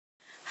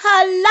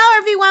Hello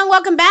everyone,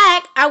 welcome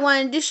back. I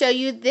wanted to show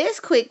you this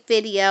quick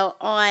video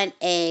on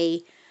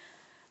a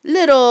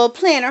little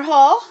planner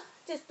haul.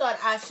 Just thought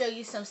I'd show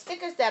you some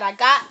stickers that I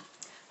got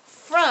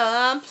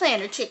from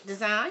Planner Chick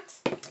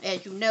Designs.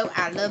 As you know,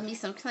 I love me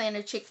some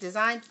Planner Chick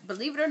Designs.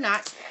 Believe it or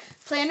not,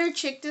 Planner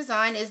Chick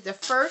Design is the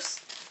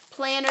first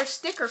planner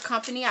sticker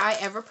company I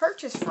ever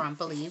purchased from,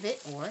 believe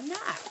it or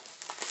not.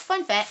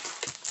 Fun fact.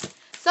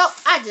 So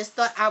I just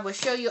thought I would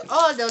show you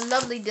all the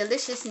lovely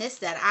deliciousness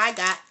that I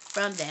got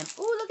from them.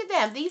 Ooh, look at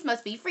them. These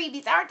must be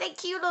freebies. Aren't they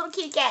cute, little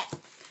kitty cat?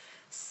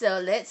 So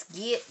let's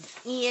get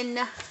in.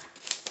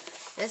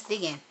 Let's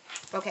dig in.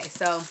 Okay,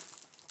 so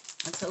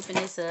let's open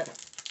this up.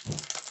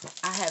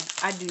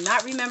 I do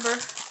not remember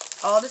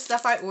all the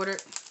stuff I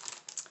ordered,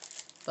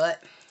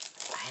 but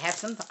I have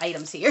some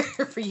items here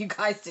for you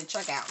guys to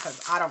check out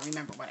because I don't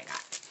remember what I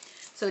got.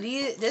 So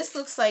this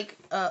looks like,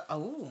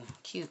 oh,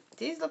 cute.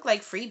 These look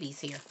like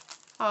freebies here.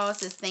 Oh, it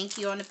says thank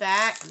you on the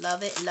back.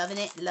 Love it, loving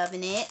it,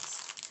 loving it.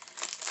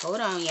 Hold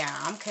on, y'all.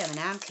 I'm coming.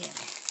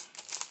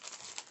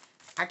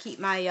 I keep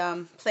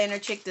my Planner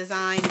Chick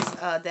Designs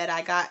that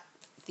I got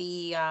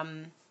the,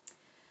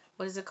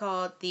 what is it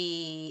called?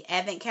 The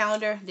Advent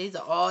Calendar. These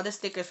are all the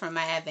stickers from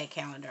my Advent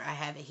Calendar. I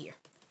have it here.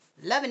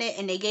 Loving it.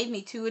 And they gave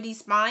me 2 of these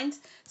spines.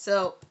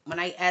 So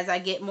as I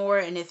get more,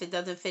 and if it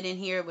doesn't fit in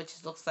here, which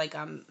looks like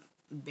I'm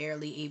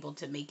barely able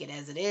to make it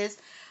as it is,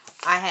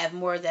 I have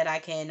more that I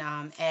can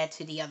add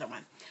to the other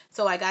one.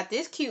 So I got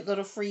this cute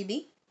little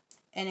freebie.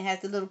 And it has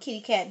the little kitty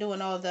cat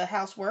doing all the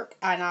housework.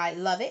 And I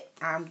love it.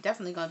 I'm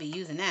definitely going to be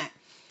using that.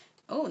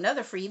 Oh,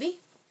 another freebie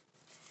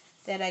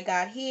that I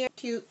got here.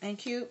 Cute and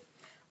cute.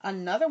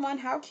 Another one.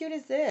 How cute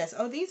is this?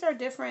 Oh, these are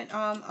different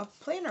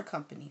planner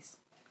companies.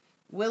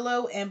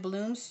 Willow and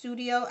Bloom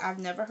Studio. I've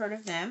never heard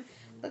of them.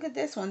 Look at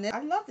this one. I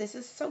love this.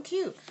 It's so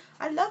cute.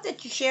 I love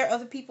that you share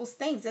other people's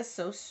things. That's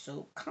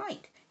so kind.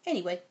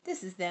 Anyway,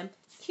 this is them.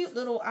 Cute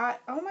little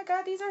oh my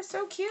God, these are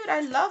so cute. I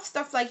love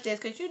stuff like this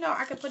because, you know,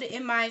 I can put it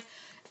in my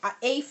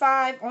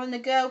A5 on the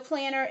go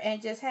planner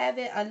and just have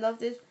it. I love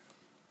this.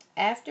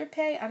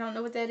 Afterpay. I don't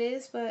know what that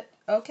is, but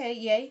okay,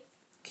 yay.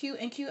 Cute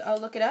and cute. I'll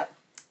look it up.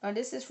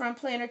 This is from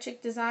Planner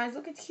Chick Designs.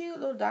 Look at cute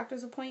little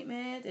doctor's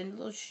appointment and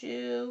little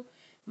shoe.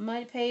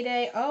 Money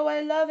payday. Oh,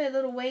 I love it.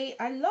 Little weight.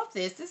 I love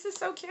this. This is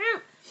so cute.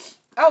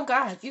 Oh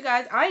God, you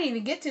guys, I didn't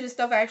even get to the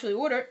stuff I actually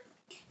ordered.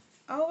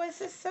 Oh,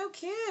 this is so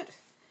cute.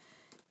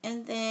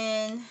 And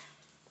then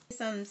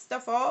some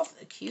stuff off.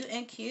 Cute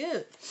and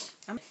cute.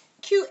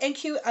 Cute and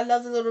cute. I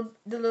love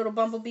the little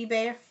bumblebee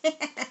bear.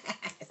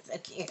 So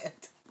cute.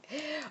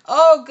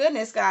 Oh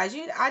goodness, guys,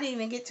 I didn't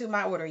even get to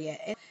my order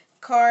yet.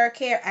 Car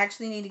care. I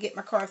actually need to get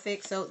my car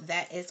fixed, so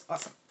that is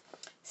awesome.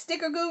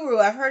 Sticker Guru.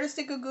 I've heard of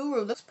Sticker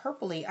Guru. Looks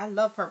purpley. I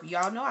love purple.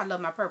 Y'all know I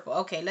love my purple.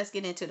 Okay, let's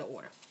get into the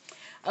order.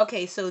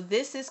 Okay, so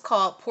this is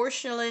called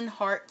Porcelain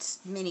Hearts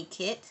Mini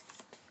Kit.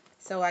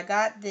 So I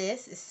got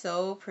this. It's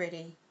so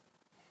pretty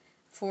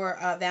for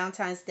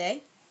Valentine's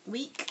Day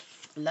week.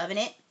 Loving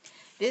it.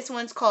 This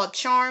one's called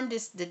Charmed.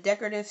 This is the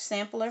decorative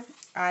sampler.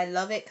 I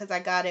love it because I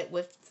got it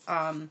with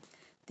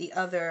the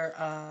other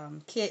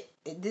kit.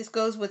 This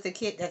goes with the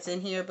kit that's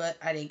in here, but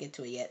I didn't get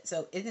to it yet.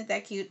 So isn't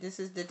that cute? This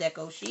is the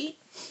deco sheet.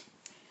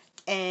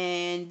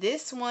 And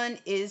this one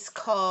is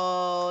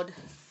called,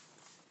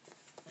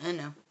 I don't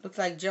know, looks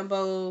like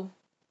Jumbo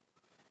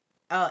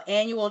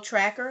Annual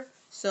Tracker.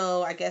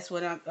 So I guess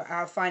when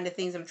I'll find the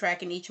things I'm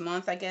tracking each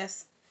month, I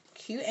guess.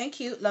 Cute and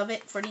cute. Love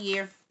it for the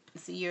year.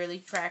 It's a yearly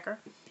tracker.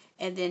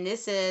 And then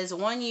this is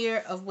 1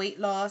 year of weight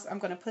loss. I'm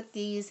going to put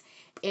these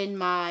in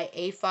my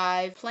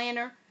A5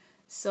 planner.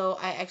 So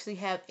I actually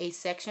have a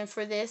section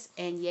for this.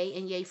 And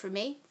yay for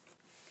me.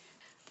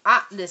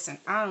 Listen,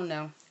 I don't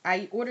know.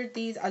 I ordered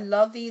these. I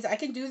love these. I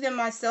can do them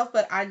myself,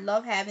 but I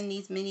love having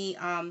these mini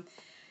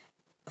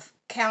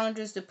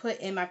calendars to put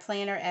in my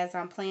planner as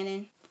I'm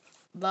planning.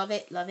 Love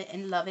it,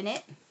 and loving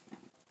it.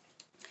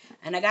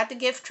 And I got the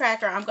gift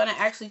tracker. I'm going to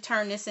actually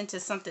turn this into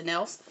something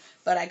else.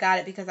 But I got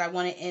it because I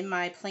want it in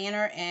my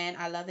planner. And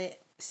I love it.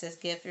 It says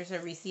gift. There's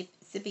a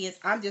recipients.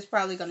 I'm just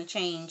probably going to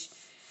change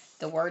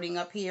the wording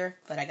up here.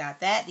 But I got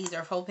that. These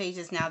are whole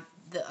pages. Now,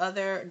 the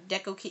other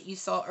deco kit you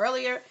saw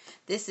earlier.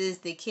 This is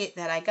the kit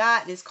that I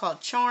got. It's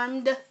called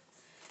Charmed.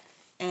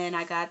 And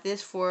I got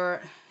this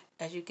for,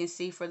 as you can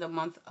see, for the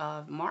month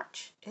of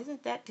March.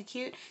 Isn't that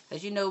cute?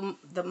 Because you know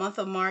the month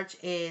of March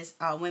is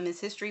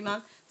Women's History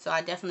Month. So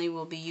I definitely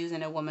will be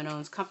using a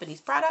woman-owned company's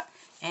product.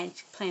 And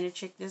Planner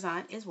Chick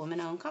Design is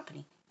woman-owned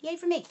company. Yay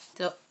for me.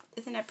 So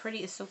isn't that pretty?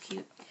 It's so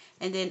cute.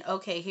 And then,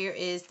 okay, here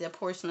is the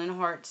Porcelain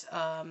Hearts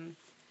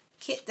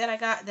kit that I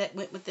got that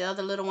went with the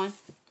other little one.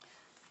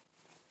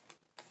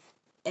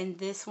 And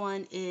this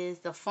one is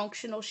the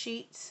functional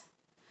sheets.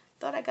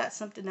 Thought I got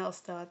something else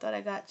though. I thought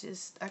I got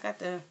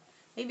the,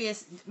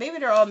 maybe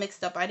they're all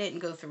mixed up. I didn't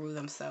go through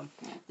them. So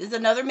this is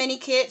another mini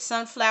kit,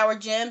 Sunflower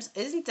Gems.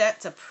 Isn't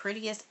that the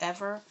prettiest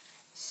ever?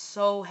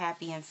 So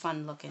happy and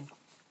fun looking.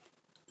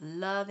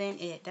 Loving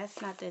it.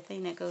 That's not the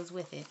thing that goes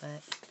with it,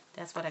 but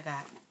that's what I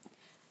got.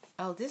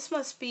 Oh, this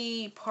must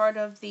be part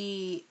of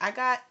the, I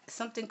got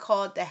something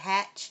called the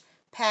Hatch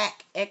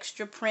Pack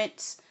Extra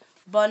Prints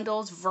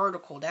bundles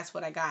vertical. That's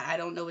what I got. I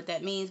don't know what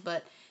that means,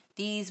 but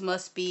these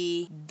must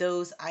be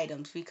those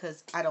items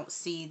because I don't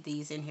see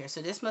these in here.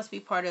 So this must be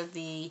part of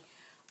the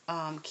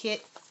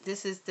kit.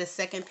 This is the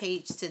second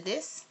page to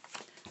this.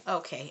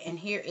 Okay, and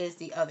here is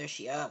the other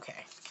sheet.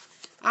 Okay.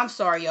 I'm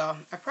sorry, y'all.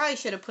 I probably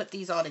should have put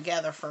these all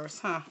together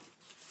first, huh?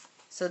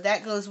 So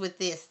that goes with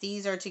this.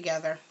 These are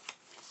together.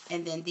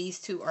 And then these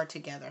two are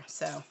together.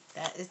 So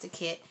that is the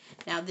kit.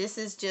 Now this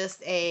is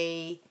just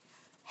a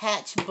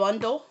hatch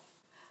bundle.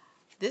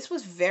 This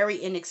was very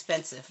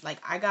inexpensive. Like,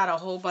 I got a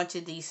whole bunch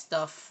of these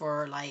stuff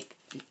for like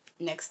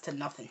next to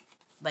nothing.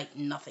 Like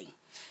nothing.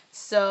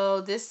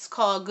 So this is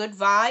called Good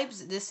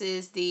Vibes. This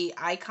is the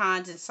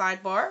icons and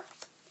sidebar.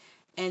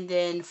 And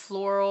then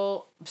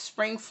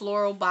spring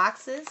floral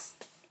boxes.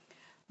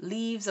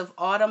 Leaves of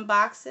autumn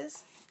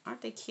boxes.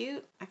 Aren't they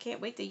cute? I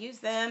can't wait to use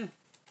them.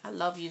 I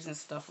love using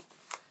stuff.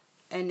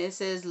 And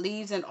this is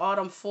leaves and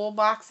autumn full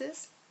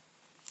boxes.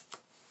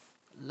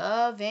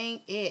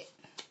 Loving it.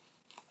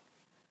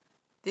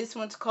 This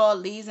one's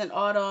called Leaves and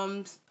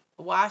Autumn's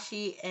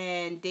washi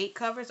and date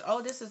covers.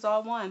 Oh, this is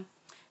all one.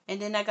 And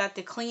then I got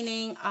the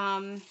cleaning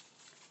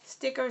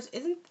stickers.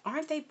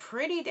 Aren't they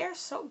pretty? They're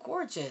so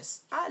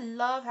gorgeous. I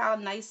love how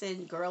nice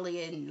and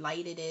girly and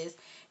light it is.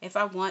 If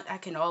I want, I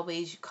can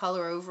always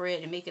color over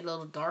it and make it a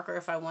little darker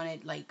if I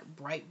wanted like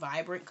bright,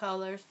 vibrant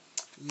colors.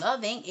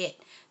 Loving it.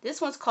 This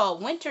one's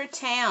called Winter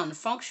Town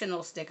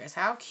Functional Stickers.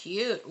 How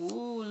cute.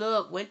 Ooh,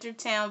 look. Winter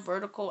Town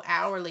Vertical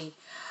Hourly.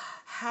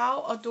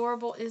 How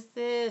adorable is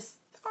this?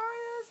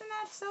 Oh, isn't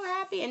that so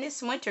happy? And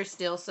it's winter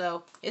still,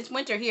 so it's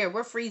winter here.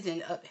 We're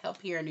freezing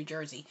up here in New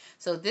Jersey.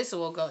 So this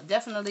will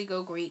definitely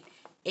go great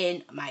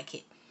in my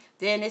kit.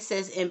 Then it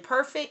says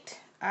imperfect.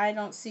 I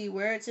don't see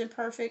where it's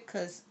imperfect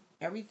because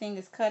everything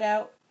is cut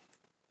out.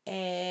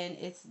 And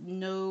it's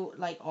no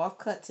like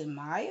offcuts in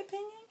my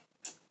opinion.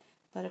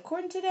 But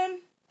according to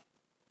them,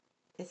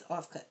 it's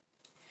offcut.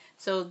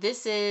 So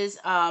this is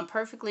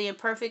Perfectly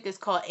Imperfect. It's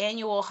called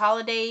Annual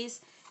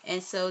Holidays.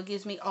 And so it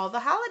gives me all the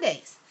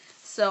holidays.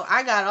 So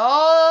I got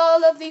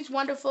all of these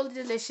wonderful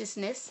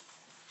deliciousness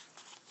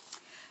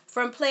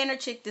from Planner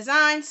Chick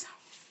Designs.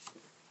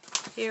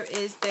 Here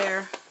is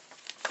their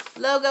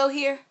logo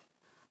here.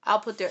 I'll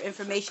put their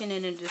information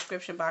in the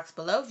description box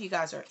below if you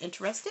guys are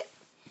interested.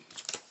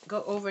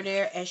 Go over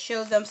there and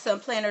show them some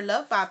planner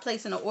love by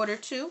placing an order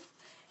too.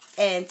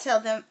 And tell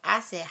them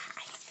I said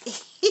hi.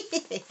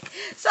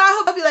 So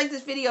I hope you like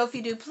this video. If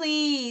you do,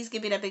 please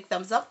give me that big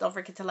thumbs up. Don't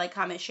forget to like,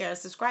 comment, share, and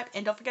subscribe.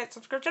 And don't forget,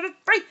 subscription is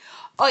free.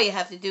 All you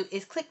have to do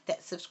is click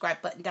that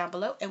subscribe button down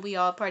below. And we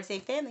all part of the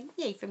same family.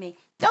 Yay for me.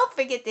 Don't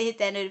forget to hit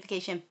that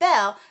notification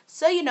bell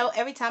so you know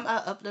every time I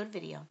upload a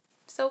video.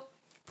 So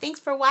thanks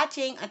for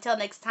watching. Until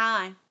next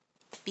time,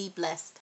 be blessed.